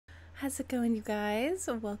How's it going, you guys?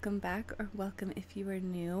 Welcome back, or welcome if you are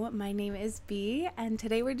new. My name is Bee, and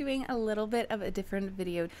today we're doing a little bit of a different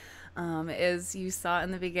video. As you saw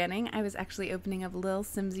in the beginning, I was actually opening up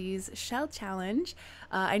lilsimsie's shell challenge.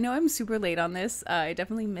 I know I'm super late on this. I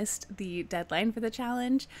definitely missed the deadline for the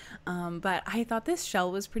challenge, but I thought this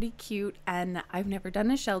shell was pretty cute, and I've never done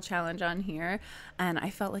a shell challenge on here, and I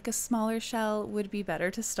felt like a smaller shell would be better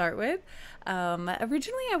to start with.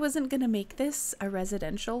 Originally, I wasn't gonna make this a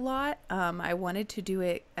residential lot. I wanted to do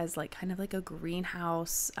it as like kind of like a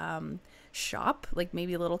greenhouse shop, like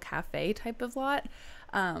maybe a little cafe type of lot.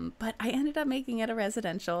 But I ended up making it a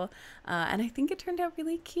residential, and I think it turned out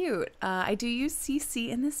really cute. I do use CC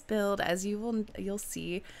in this build, as you'll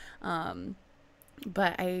see.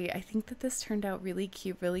 But I think that this turned out really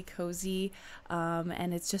cute, really cozy,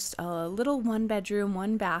 and it's just a little 1-bedroom,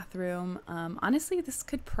 1-bathroom. Honestly, this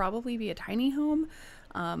could probably be a tiny home.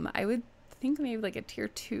 I would think maybe like a tier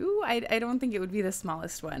 2. I don't think it would be the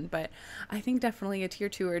smallest one, but I think definitely a tier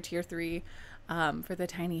 2 or a tier 3 for the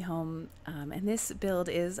tiny home. And this build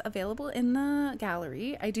is available in the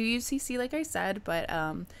gallery. I do use CC, like I said, but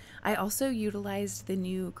I also utilized the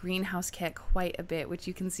new greenhouse kit quite a bit, which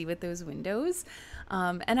you can see with those windows.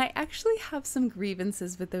 And I actually have some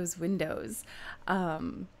grievances with those windows.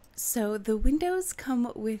 So the windows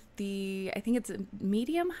come with I think it's a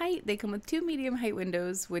medium height. They come with 2 medium height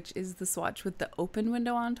windows, which is the swatch with the open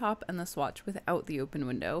window on top and the swatch without the open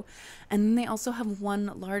window. And then they also have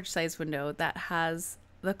one large size window that has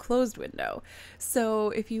the closed window.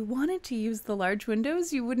 So if you wanted to use the large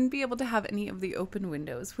windows, you wouldn't be able to have any of the open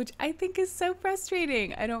windows, which I think is so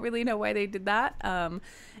frustrating. I don't really know why they did that.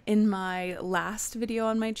 In my last video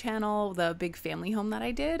on my channel, the big family home that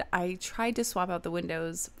I did, I tried to swap out the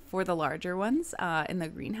windows for the larger ones in the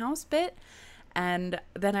greenhouse bit, and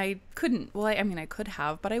then I couldn't. Well, I mean, I could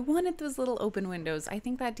have, but I wanted those little open windows. I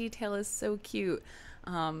think that detail is so cute.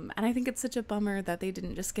 And I think it's such a bummer that they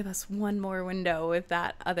didn't just give us one more window with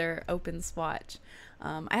that other open swatch.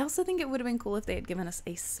 I also think it would have been cool if they had given us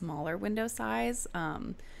a smaller window size,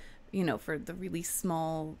 you know, for the really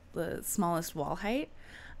small, the smallest wall height.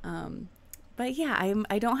 But yeah,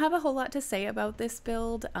 I don't have a whole lot to say about this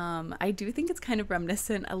build. I do think it's kind of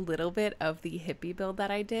reminiscent a little bit of the hippie build that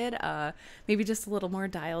I did, maybe just a little more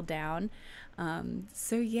dialed down.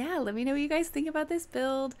 So yeah, let me know what you guys think about this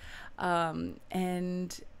build,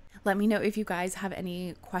 and let me know if you guys have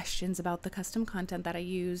any questions about the custom content that I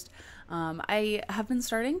used. I have been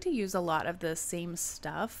starting to use a lot of the same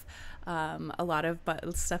stuff, a lot of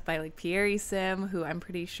stuff by like Pierre Sim, who I'm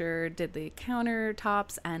pretty sure did the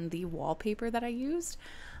countertops and the wallpaper that I used.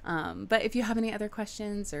 But if you have any other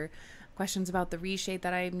questions or questions about the reshade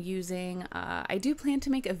that I'm using, I do plan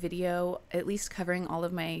to make a video at least covering all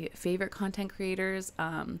of my favorite content creators.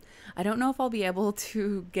 I don't know if I'll be able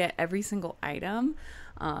to get every single item.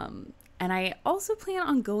 And I also plan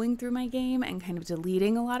on going through my game and kind of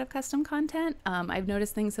deleting a lot of custom content. I've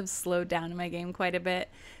noticed things have slowed down in my game quite a bit,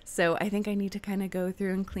 so I think I need to kind of go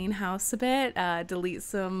through and clean house a bit, delete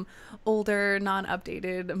some older,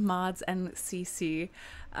 non-updated mods and CC.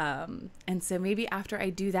 And so maybe after I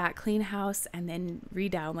do that, clean house and then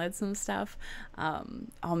re-download some stuff,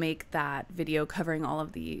 I'll make that video covering all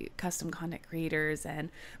of the custom content creators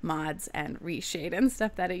and mods and reshade and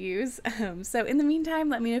stuff that I use. So in the meantime,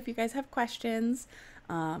 let me know if you guys have questions.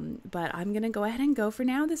 But I'm gonna go ahead and go for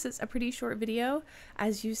now. This is a pretty short video,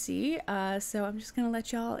 as you see, so I'm just gonna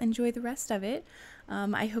let y'all enjoy the rest of it.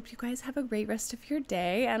 I hope you guys have a great rest of your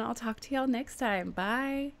day, and I'll talk to y'all next time.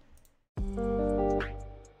 Bye.